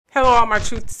Hello all my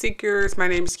truth seekers, my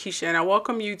name is Keisha and I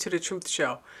welcome you to The Truth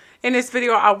Show. In this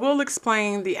video I will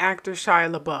explain the actor Shia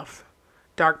Labeouf,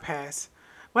 dark past.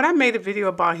 When I made a video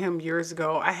about him years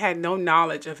ago, I had no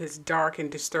knowledge of his dark and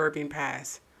disturbing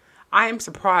past. I am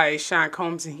surprised Sean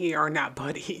Combs and he are not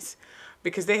buddies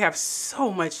because they have so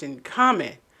much in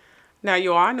common. Now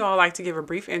you all know I like to give a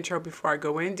brief intro before I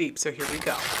go in deep, so here we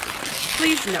go.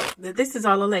 Please note that this is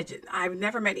all alleged. I've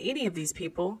never met any of these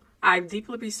people. I've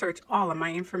deeply researched all of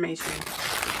my information.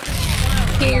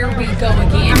 Here we go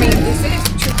again. I mean, this is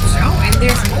The Truth Show, and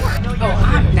there's more. Oh,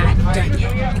 I'm not done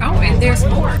yet. Oh, and there's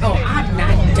more. Oh, I'm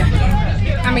not done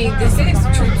yet. I mean, this is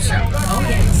The Truth Show. Oh,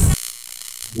 yes.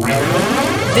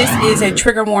 This is a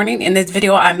trigger warning. In this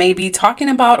video, I may be talking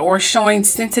about or showing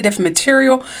sensitive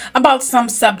material about some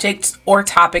subjects or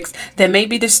topics that may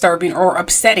be disturbing or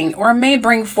upsetting or may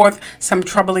bring forth some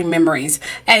troubling memories,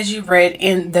 as you read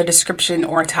in the description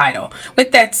or title.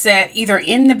 With that said, either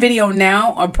end the video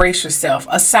now or brace yourself.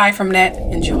 Aside from that,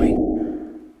 enjoy.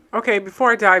 Okay,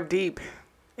 before I dive deep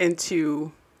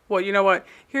into, well, you know what?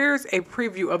 Here's a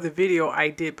preview of the video I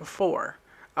did before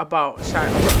about Shia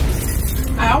Labeouf.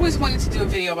 I always wanted to do a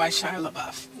video by Shia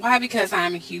Labeouf. Why? Because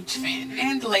I'm a huge fan,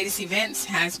 and the latest events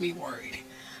has me worried.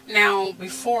 Now,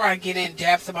 before I get in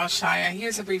depth about Shia,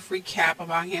 here's a brief recap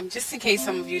about him, just in case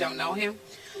some of you don't know him.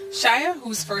 Shia,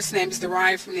 whose first name is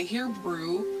derived from the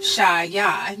Hebrew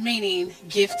Shia, meaning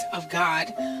gift of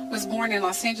God, was born in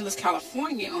Los Angeles,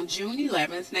 California on June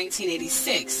 11th,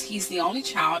 1986. He's the only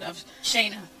child of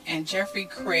Shana and Jeffrey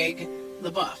Craig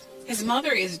Labeouf. His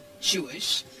mother is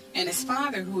Jewish, and his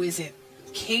father, who is a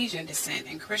Cajun descent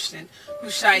and Christian, who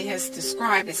Shia has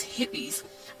described as hippies,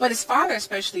 but his father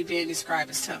especially being described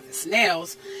as tough as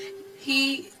nails.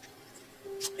 He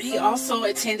also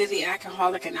attended the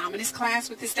Alcoholic Anonymous class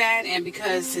with his dad, and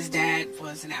because his dad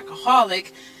was an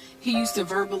alcoholic, he used to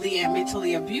verbally and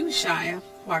mentally abuse Shia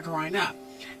while growing up.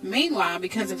 Meanwhile,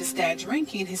 because of his dad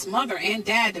drinking, his mother and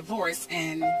dad divorced,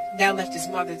 and that left his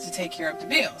mother to take care of the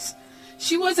bills.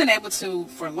 She wasn't able to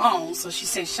for long, so she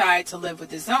sent Shia to live with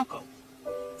his uncle.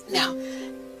 Now,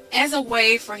 as a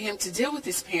way for him to deal with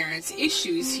his parents'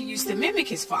 issues, he used to mimic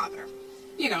his father,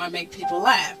 and make people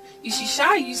laugh. You see,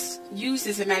 Shia used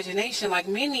his imagination like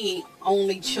many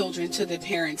only children to their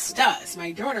parents does.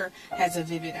 My daughter has a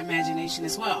vivid imagination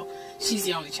as well. She's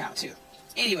the only child too.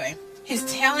 Anyway, his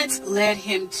talents led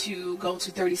him to go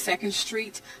to 32nd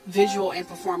Street Visual and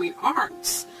Performing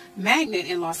Arts Magnet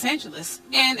in Los Angeles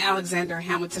and Alexander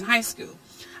Hamilton High School.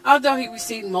 Although he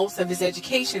received most of his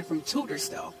education from tutors,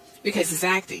 though, because his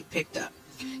acting picked up.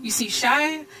 You see,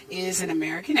 Shia is an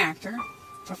American actor,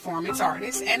 performance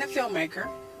artist, and a filmmaker,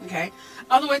 okay?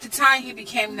 Although at the time he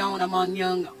became known among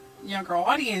younger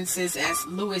audiences as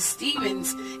Louis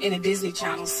Stevens in the Disney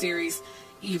Channel series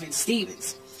Even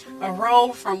Stevens, a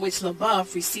role from which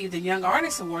Labeouf received the Young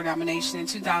Artist Award nomination in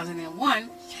 2001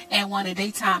 and won a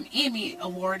Daytime Emmy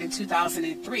Award in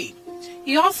 2003.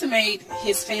 He also made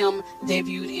his film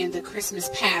debut in the Christmas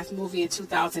Path movie in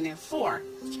 2004.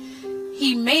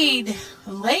 He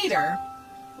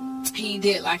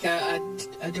did like a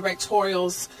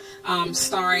directorials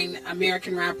starring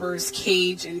American rappers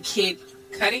Cage and Kid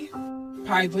Cudi.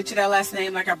 Probably butchered that last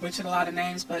name like I butchered a lot of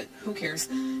names, but who cares?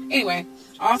 Anyway,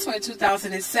 also in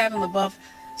 2007, Labeouf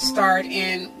starred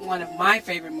in one of my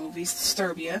favorite movies,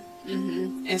 Disturbia,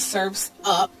 and Surf's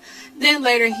Up. Then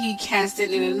later he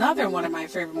casted in another one of my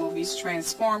favorite movies,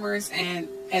 Transformers, and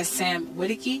as Sam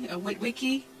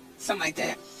Witwicky, something like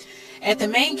that. He was the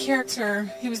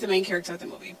main character of the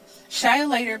movie. Shia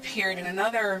later appeared in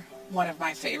another one of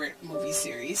my favorite movie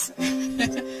series.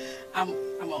 I'm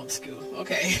old school,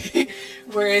 okay.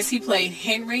 Whereas he played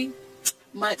Henry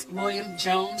Mutt William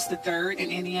Jones III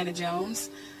in Indiana Jones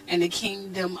and the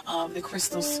Kingdom of the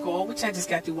Crystal Skull, which I just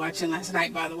got through watching last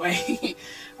night, by the way,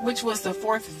 which was the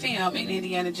 4th film in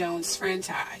Indiana Jones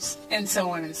franchise, and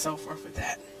so on and so forth with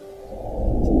that.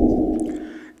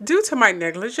 Due to my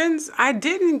negligence, I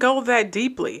didn't go that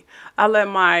deeply. I let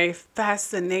my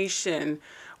fascination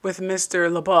with Mr.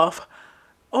 Labeouf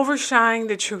overshine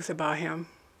the truth about him.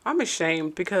 I'm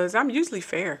ashamed because I'm usually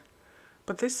fair,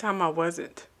 but this time I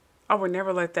wasn't. I would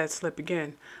never let that slip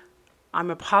again.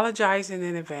 I'm apologizing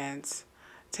in advance.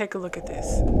 Take a look at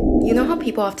this. You know how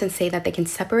people often say that they can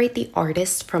separate the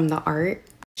artist from the art?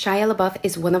 Shia Labeouf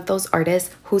is one of those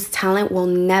artists whose talent will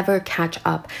never catch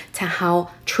up to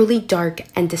how truly dark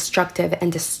and destructive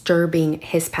and disturbing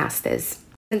his past is.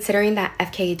 Considering that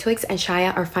FKA Twigs and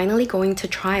Shia are finally going to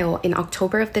trial in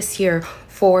October of this year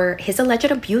for his alleged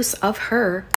abuse of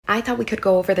her, I thought we could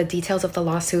go over the details of the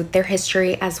lawsuit, their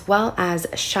history, as well as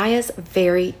Shia's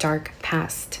very dark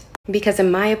past. Because in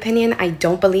my opinion, I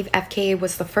don't believe FKA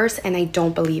was the first and I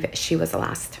don't believe she was the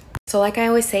last. So like I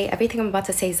always say, everything I'm about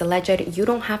to say is alleged. You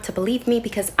don't have to believe me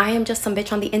because I am just some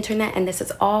bitch on the internet and this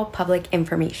is all public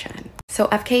information. So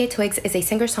FKA Twigs is a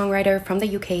singer-songwriter from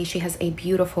the UK. She has a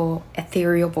beautiful,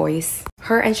 ethereal voice.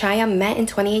 Her and Shia met in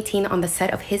 2018 on the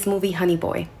set of his movie Honey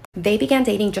Boy. They began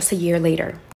dating just a year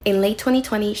later. In late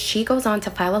 2020, she goes on to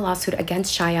file a lawsuit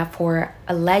against Shia for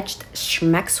alleged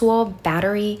schmexual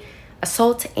battery,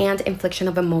 assault, and infliction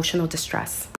of emotional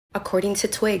distress. According to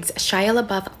Twigs, Shia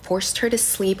Labeouf forced her to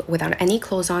sleep without any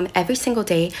clothes on every single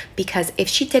day because if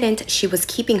she didn't, she was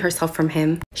keeping herself from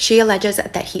him. She alleges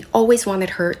that he always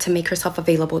wanted her to make herself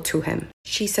available to him.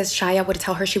 She says Shia would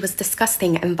tell her she was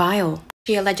disgusting and vile.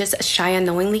 She alleges Shia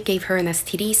knowingly gave her an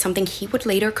STD, something he would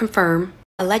later confirm.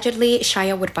 Allegedly,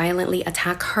 Shia would violently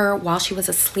attack her while she was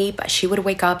asleep. She would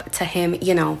wake up to him,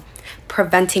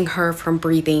 preventing her from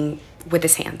breathing with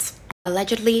his hands.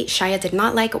 Allegedly, Shia did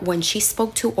not like when she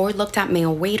spoke to or looked at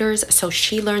male waiters, so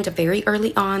she learned very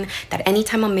early on that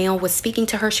anytime a male was speaking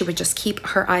to her, she would just keep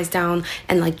her eyes down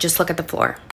and just look at the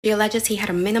floor. She alleges he had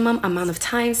a minimum amount of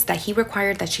times that he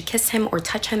required that she kiss him or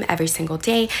touch him every single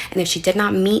day, and if she did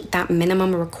not meet that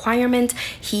minimum requirement,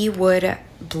 he would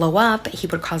blow up, he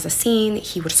would cause a scene,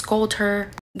 he would scold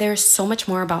her. There's so much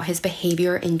more about his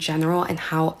behavior in general and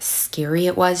how scary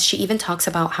it was. She even talks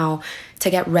about how to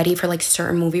get ready for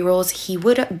certain movie roles, he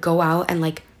would go out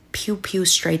and pew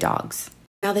stray dogs.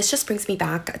 Now this just brings me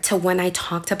back to when I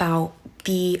talked about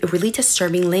the really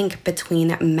disturbing link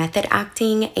between method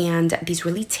acting and these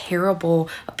really terrible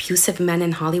abusive men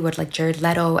in Hollywood like Jared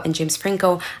Leto and James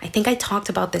Franco. I think I talked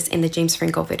about this in the James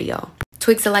Franco video.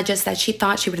 Twigs alleges that she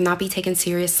thought she would not be taken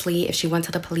seriously if she went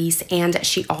to the police, and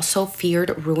she also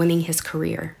feared ruining his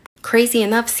career. Crazy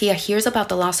enough, Sia hears about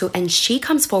the lawsuit and she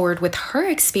comes forward with her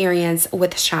experience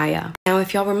with Shia. Now,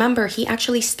 if y'all remember, he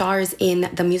actually stars in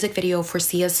the music video for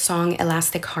Sia's song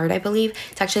Elastic Heart, I believe.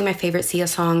 It's actually my favorite Sia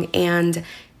song and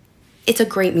it's a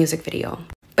great music video.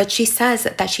 But she says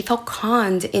that she felt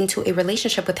conned into a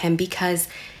relationship with him because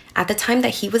at the time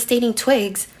that he was dating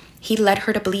Twigs, he led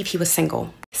her to believe he was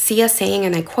single. Sia saying,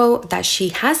 and I quote, that she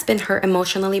has been hurt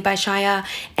emotionally by Shia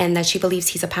and that she believes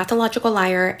he's a pathological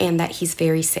liar and that he's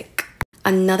very sick.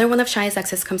 Another one of Shia's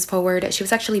exes comes forward. She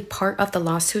was actually part of the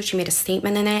lawsuit. She made a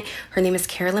statement in it. Her name is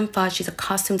Carolyn Fudd. She's a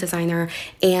costume designer.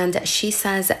 And she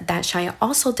says that Shia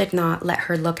also did not let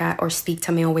her look at or speak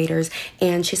to male waiters.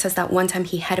 And she says that one time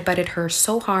he headbutted her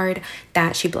so hard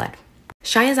that she bled.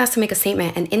 Shia is asked to make a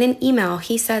statement, and in an email,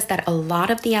 he says that a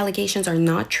lot of the allegations are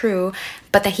not true,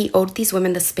 but that he owed these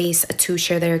women the space to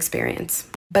share their experience.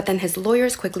 But then his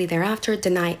lawyers quickly thereafter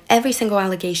deny every single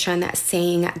allegation,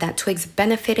 saying that Twigs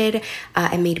benefited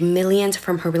and made millions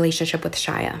from her relationship with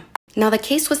Shia. Now, the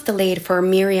case was delayed for a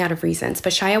myriad of reasons,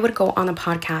 but Shia would go on a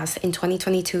podcast in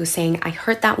 2022 saying, "I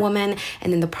hurt that woman,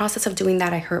 and in the process of doing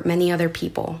that, I hurt many other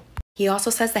people." He also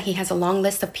says that he has a long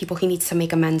list of people he needs to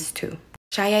make amends to.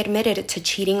 Shia admitted to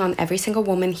cheating on every single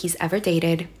woman he's ever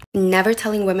dated, never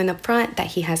telling women up front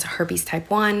that he has herpes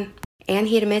type 1, and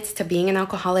he admits to being an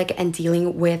alcoholic and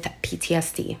dealing with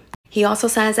PTSD. He also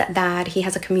says that he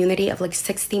has a community of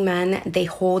 60 men. They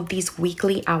hold these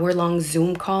weekly hour-long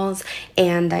Zoom calls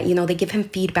and that, they give him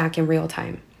feedback in real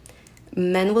time.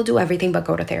 Men will do everything but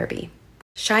go to therapy.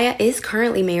 Shia is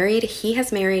currently married. He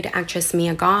has married actress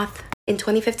Mia Goth. In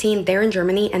 2015, they're in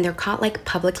Germany and they're caught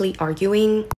publicly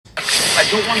arguing. I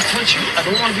don't want to touch you. I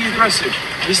don't want to be aggressive.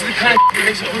 This is the kind of that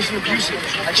makes a person abusive.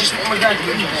 I just want my guy to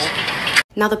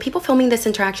leave. Now, the people filming this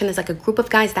interaction is a group of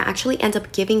guys that actually end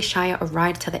up giving Shia a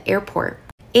ride to the airport.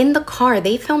 In the car,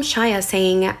 they filmed Shia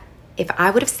saying, "If I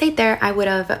would have stayed there, I would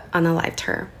have unalived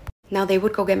her." Now, they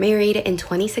would go get married in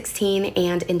 2016,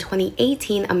 and in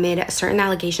 2018, amid certain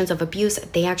allegations of abuse,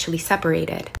 they actually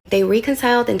separated. They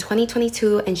reconciled in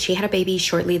 2022, and she had a baby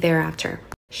shortly thereafter.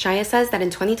 Shia says that in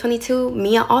 2022,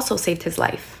 Mia also saved his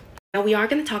life. Now, we are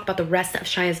going to talk about the rest of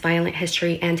Shia's violent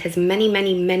history and his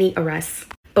many arrests,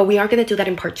 but we are going to do that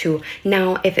in part 2.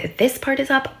 Now, if this part is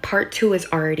up, part 2 is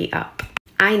already up.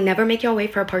 I never make y'all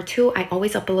wait for a part 2. I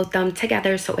always upload them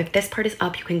together. So if this part is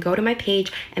up, you can go to my page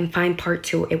and find part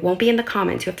 2. It won't be in the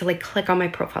comments. You have to click on my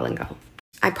profile and go.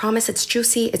 I promise it's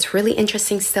juicy. It's really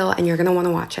interesting still, and you're going to want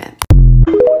to watch it.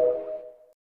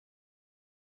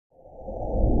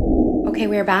 Okay,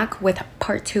 we're back with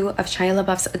part 2 of Shia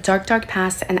Labeouf's dark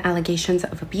past and allegations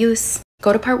of abuse.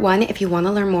 Go to part 1 if you want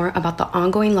to learn more about the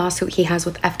ongoing lawsuit he has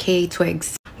with FKA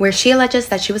Twigs. where she alleges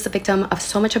that she was the victim of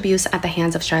so much abuse at the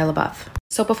hands of Shia Labeouf.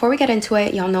 So before we get into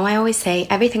it, y'all know I always say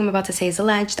everything I'm about to say is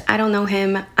alleged. I don't know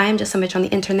him. I am just a bitch on the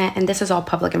internet, and this is all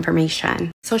public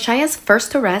information. So Shia's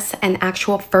first arrest and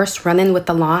actual first run-in with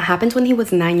the law happened when he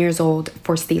was 9 years old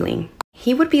for stealing.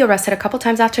 He would be arrested a couple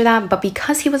times after that, but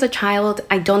because he was a child,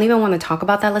 I don't even want to talk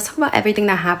about that. Let's talk about everything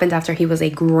that happened after he was a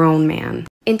grown man.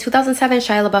 In 2007,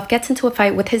 Shia Labeouf gets into a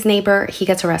fight with his neighbor. He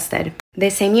gets arrested.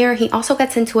 This same year, he also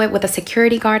gets into it with a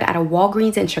security guard at a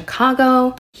Walgreens in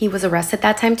Chicago. He was arrested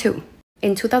that time too.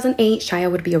 In 2008,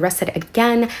 Shia would be arrested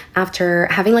again after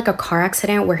having like a car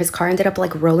accident where his car ended up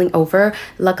like rolling over.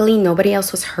 Luckily, nobody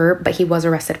else was hurt, but he was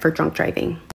arrested for drunk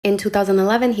driving. In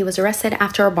 2011, he was arrested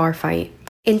after a bar fight.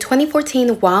 In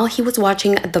 2014, while he was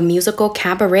watching the musical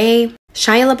Cabaret,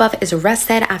 Shia Labeouf is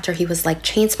arrested after he was like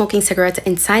chain smoking cigarettes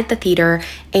inside the theater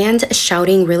and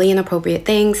shouting really inappropriate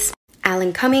things.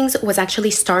 Alan Cummings was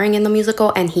actually starring in the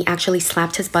musical, and he actually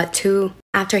slapped his butt too.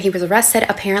 After he was arrested,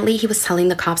 apparently he was telling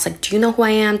the cops like, do you know who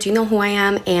I am? Do you know who I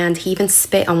am? And he even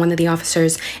spit on one of the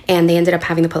officers, and they ended up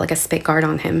having to put like a spit guard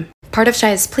on him. Part of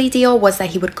Shia's plea deal was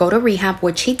that he would go to rehab,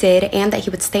 which he did, and that he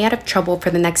would stay out of trouble for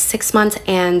the next 6 months,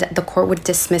 and the court would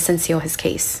dismiss and seal his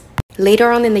case.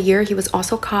 Later on in the year, he was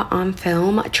also caught on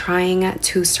film trying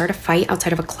to start a fight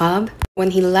outside of a club.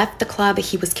 When he left the club,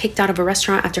 he was kicked out of a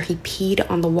restaurant after he peed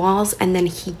on the walls, and then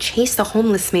he chased a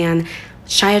homeless man.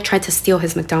 Shia tried to steal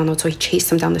his McDonald's, so he chased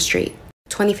him down the street.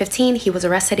 2015, he was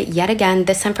arrested yet again,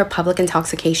 this time for public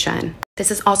intoxication.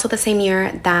 This is also the same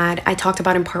year that I talked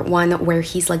about in part 1, where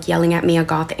he's like yelling at Mia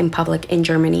Goth in public in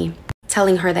Germany,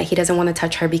 telling her that he doesn't want to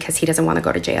touch her because he doesn't want to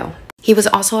go to jail. He was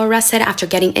also arrested after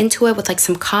getting into it with like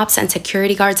some cops and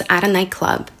security guards at a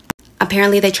nightclub.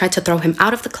 Apparently, they tried to throw him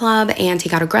out of the club, and he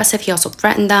got aggressive. He also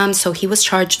threatened them, so he was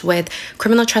charged with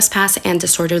criminal trespass and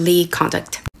disorderly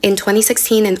conduct. In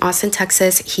 2016, in Austin,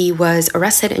 Texas, he was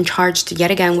arrested and charged yet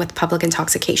again with public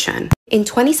intoxication. In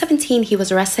 2017, he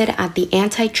was arrested at the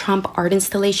anti-Trump art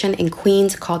installation in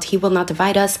Queens called He Will Not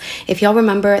Divide Us. If y'all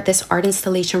remember, this art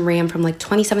installation ran from like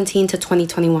 2017 to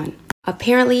 2021.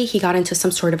 Apparently, he got into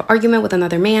some sort of argument with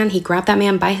another man. He grabbed that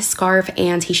man by his scarf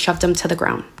and he shoved him to the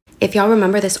ground. If y'all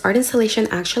remember, this art installation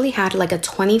actually had like a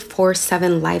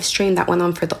 24/7 live stream that went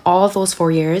on for all of those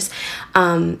 4 years.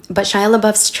 But Shia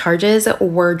LaBeouf's charges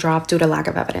were dropped due to lack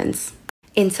of evidence.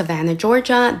 In Savannah,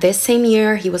 Georgia, this same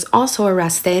year, he was also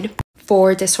arrested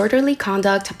for disorderly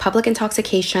conduct, public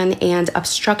intoxication, and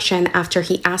obstruction after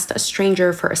he asked a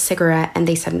stranger for a cigarette and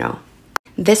they said no.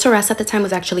 This arrest at the time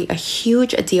was actually a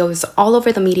huge deal. It was all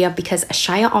over the media because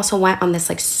Shia also went on this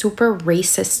like super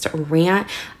racist rant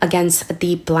against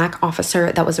the black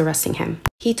officer that was arresting him.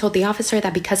 He told the officer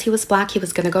that because he was black, he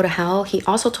was going to go to hell. He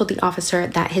also told the officer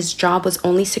that his job was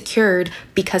only secured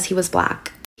because he was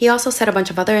black. He also said a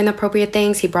bunch of other inappropriate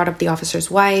things. He brought up the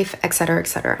officer's wife, etc.,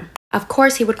 etc. Of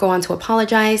course, he would go on to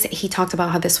apologize. He talked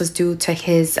about how this was due to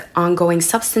his ongoing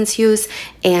substance use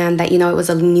and that, you know, it was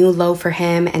a new low for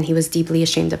him and he was deeply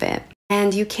ashamed of it.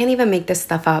 And you can't even make this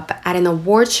stuff up. At an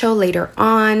award show later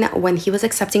on, when he was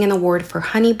accepting an award for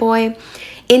Honey Boy,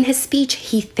 in his speech,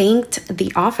 he thanked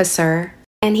the officer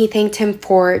and he thanked him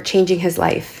for changing his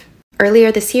life.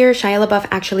 Earlier this year, Shia LaBeouf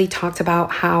actually talked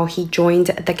about how he joined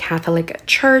the Catholic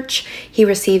Church. He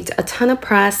received a ton of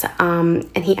press,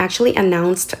 and he actually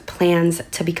announced plans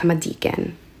to become a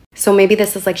deacon. So maybe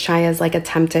this is like Shia's like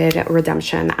attempted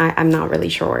redemption. I'm not really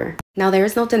sure. Now, there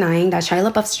is no denying that Shia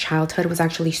LaBeouf's childhood was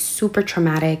actually super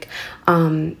traumatic.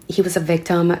 He was a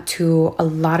victim to a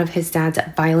lot of his dad's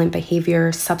violent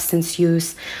behavior, substance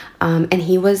use, and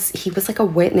he was like a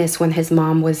witness when his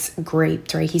mom was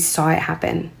raped, right? He saw it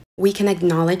happen. We can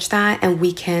acknowledge that and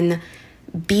we can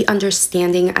be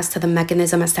understanding as to the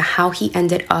mechanism as to how he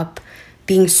ended up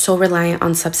being so reliant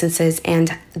on substances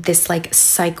and this like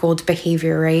cycled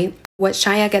behavior, right? What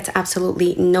Shia gets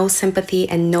absolutely no sympathy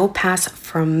and no pass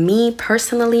from me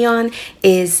personally on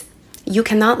is you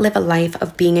cannot live a life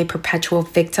of being a perpetual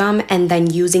victim and then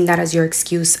using that as your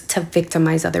excuse to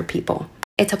victimize other people.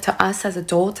 It's up to us as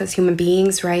adults, as human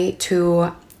beings, right,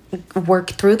 to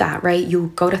work through that, right?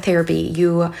 You go to therapy,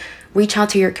 you reach out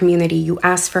to your community, you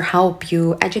ask for help,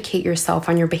 you educate yourself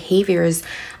on your behaviors.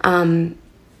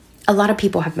 A lot of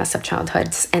people have messed up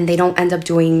childhoods and they don't end up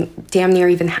doing damn near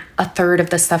even a third of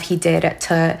the stuff he did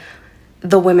to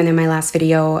the women in my last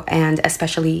video, and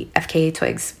especially FKA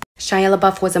Twigs. Shia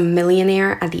LaBeouf was a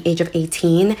millionaire at the age of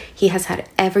 18. He has had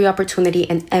every opportunity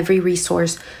and every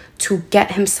resource to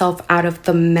get himself out of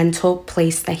the mental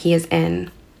place that he is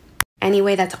in.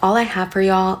 Anyway, that's all I have for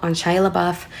y'all on Shia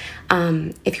LaBeouf.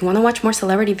 If you want to watch more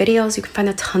celebrity videos, you can find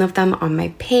a ton of them on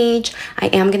my page. I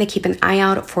am going to keep an eye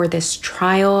out for this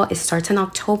trial. It starts in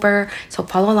October, so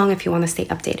follow along if you want to stay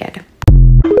updated.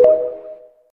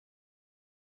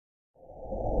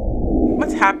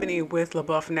 What's happening with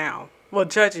LaBeouf now? Well,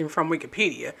 judging from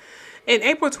Wikipedia. In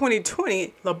April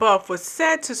 2020, LaBeouf was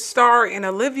set to star in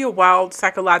Olivia Wilde's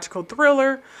psychological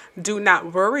thriller, Do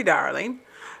Not Worry, Darling.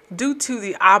 Due to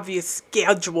the obvious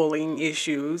scheduling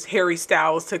issues, Harry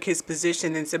Styles took his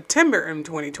position in September in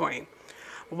 2020.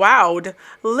 Wilde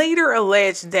later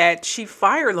alleged that she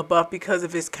fired LaBeouf because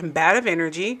of his combative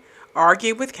energy,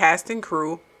 argued with cast and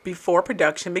crew before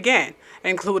production began,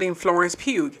 including Florence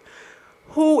Pugh,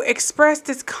 who expressed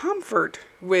discomfort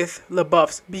with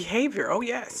LaBeouf's behavior. Oh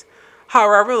yes.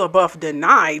 However, LaBeouf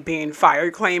denied being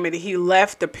fired, claiming that he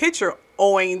left the picture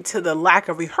owing to the lack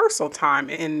of rehearsal time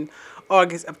in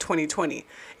August of 2020.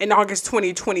 In August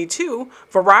 2022,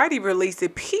 Variety released a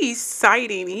piece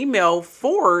citing email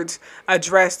forwards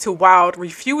addressed to Wilde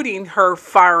refuting her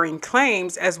firing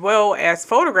claims, as well as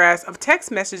photographs of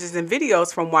text messages and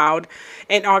videos from Wilde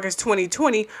in August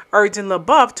 2020 urging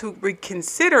LaBeouf to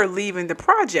reconsider leaving the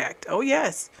project. Oh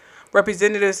yes.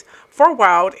 Representatives for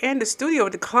Wilde and the studio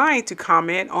declined to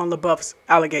comment on LaBeouf's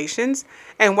allegations,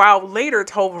 and Wilde later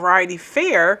told Variety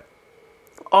Fair,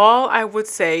 "All I would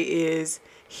say is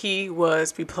he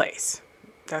was replaced."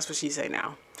 That's what she say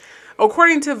now.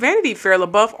 According to Vanity Fair,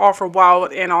 LaBeouf offered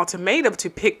Wilde an ultimatum to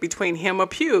pick between him or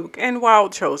Pugh, and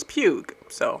Wilde chose Pugh.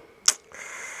 So,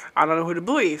 I don't know who to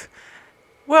believe.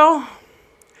 Well,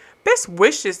 best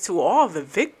wishes to all the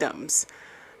victims.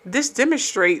 This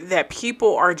demonstrates that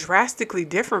people are drastically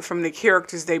different from the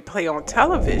characters they play on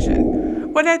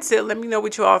television. Well, that's it. Let me know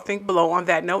what you all think below on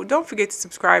that note. Don't forget to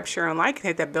subscribe, share, and like, and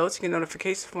hit that bell to get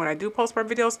notifications when I do post my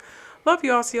videos. Love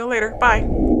you all. See you later.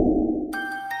 Bye.